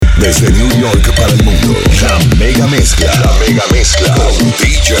Desde New York para el mundo, la mega mezcla. La mega mezcla con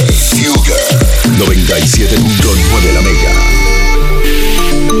DJ Fugger. 97.9 La Mega.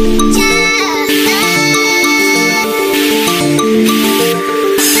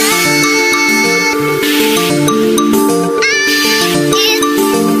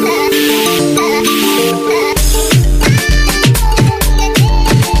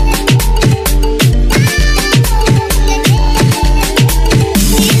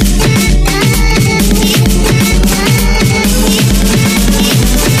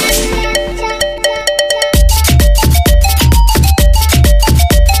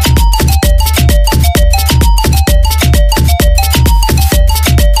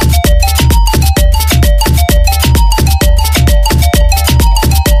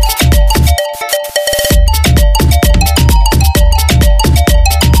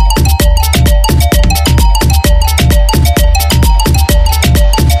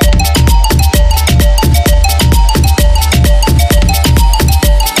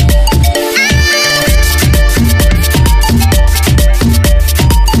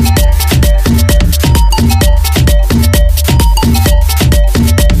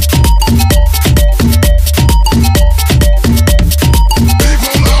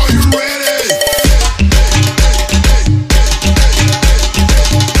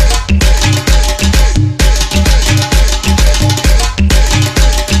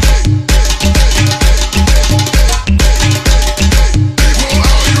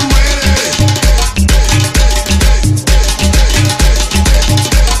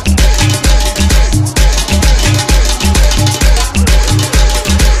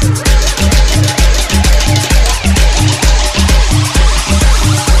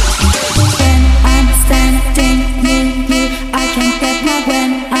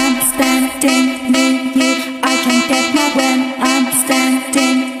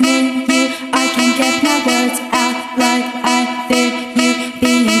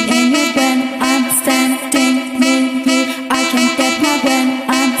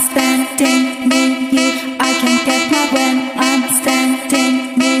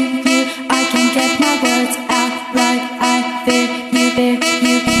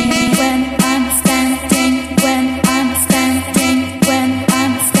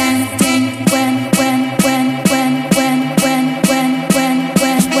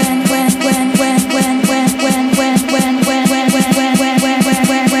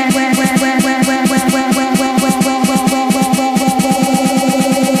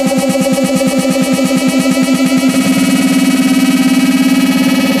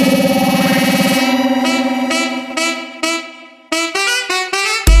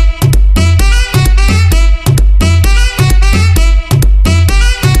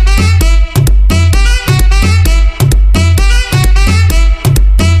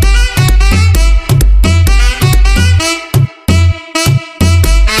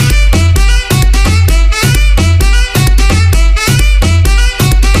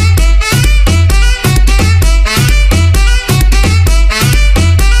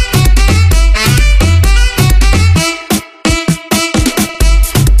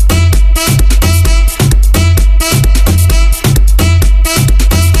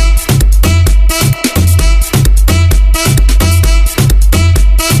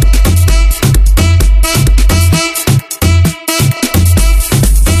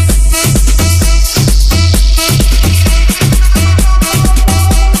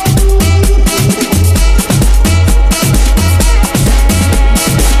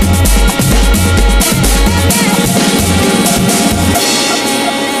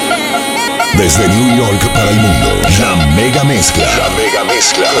 Desde New York para el mundo, la mega mezcla. La mega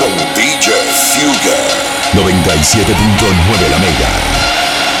mezcla con DJ Fugger. 97.9 La Mega.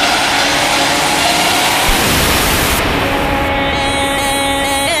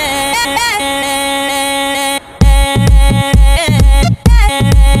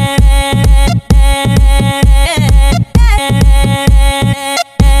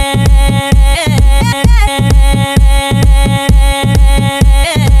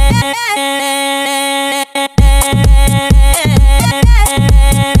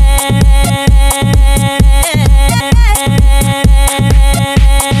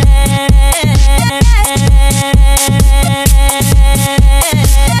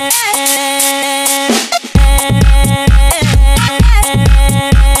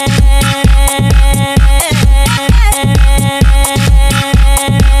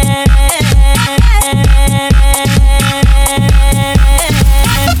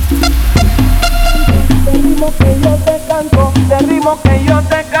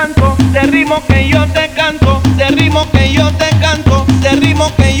 ritmo que yo te canto, de ritmo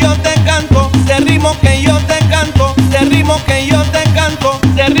que yo ritmo que yo te canto, de ritmo que yo te canto,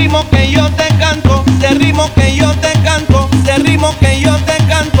 de ritmo que yo te canto, de ritmo que yo te canto, de ritmo que yo te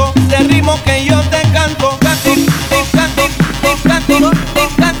canto, de ritmo que yo te canto.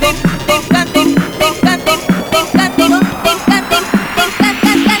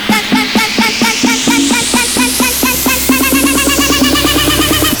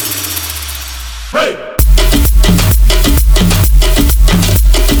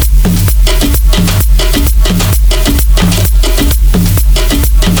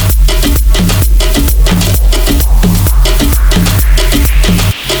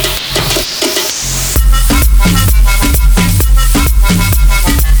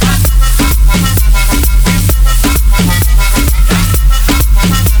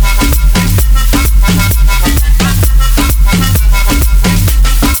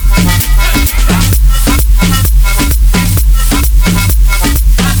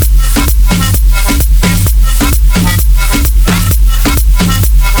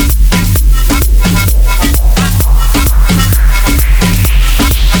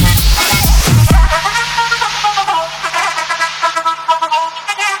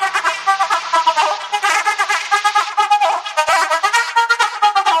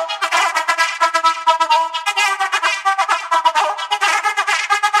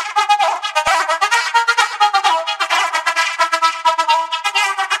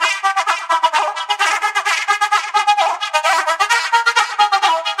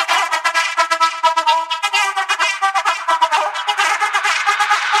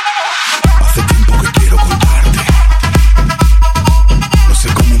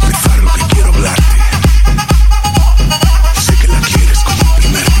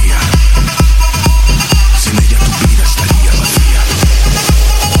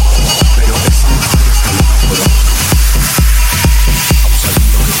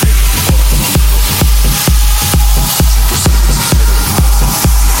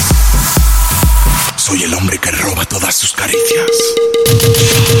 Soy el hombre que roba todas sus caricias.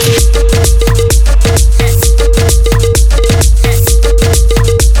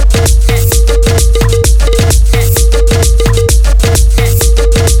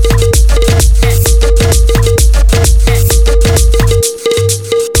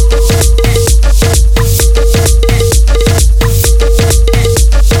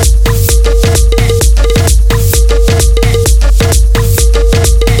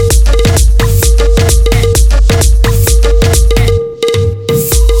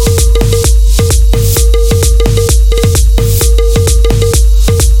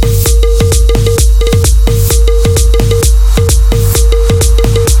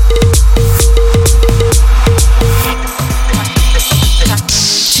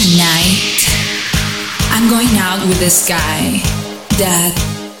 This guy that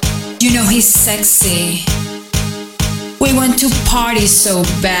you know he's sexy. We want to party so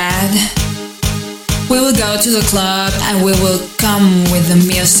bad. We will go to the club and we will come with the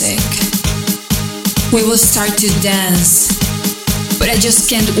music. We will start to dance, but I just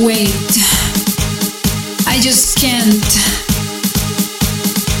can't wait. I just can't.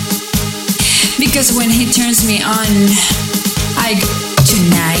 Because when he turns me on, I go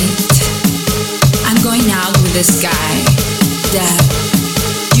tonight. I'm going out with this guy that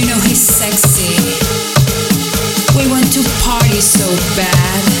you know he's sexy. We want to party so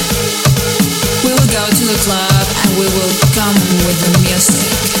bad. We will go to the club and we will come with the music.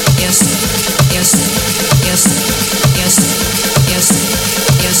 Music, music, music, music, music,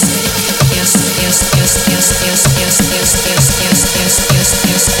 music, music, music, music, music,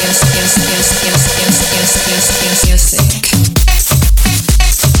 music, music.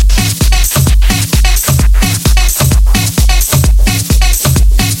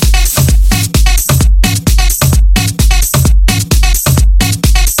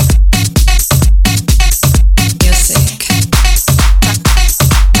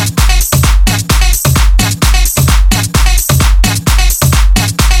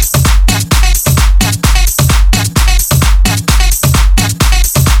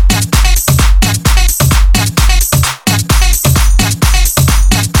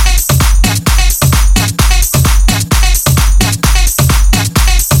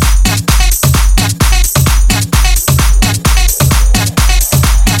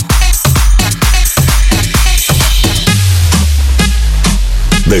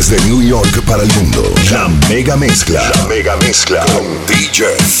 Desde New York para el mundo, la mega mezcla. La mega mezcla con DJ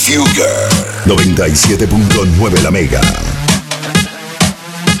Fugger. 97.9 La Mega.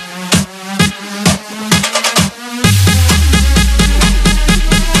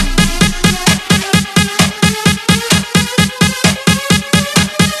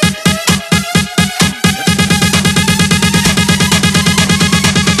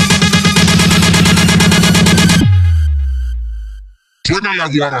 la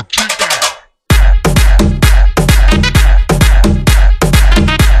guarachita.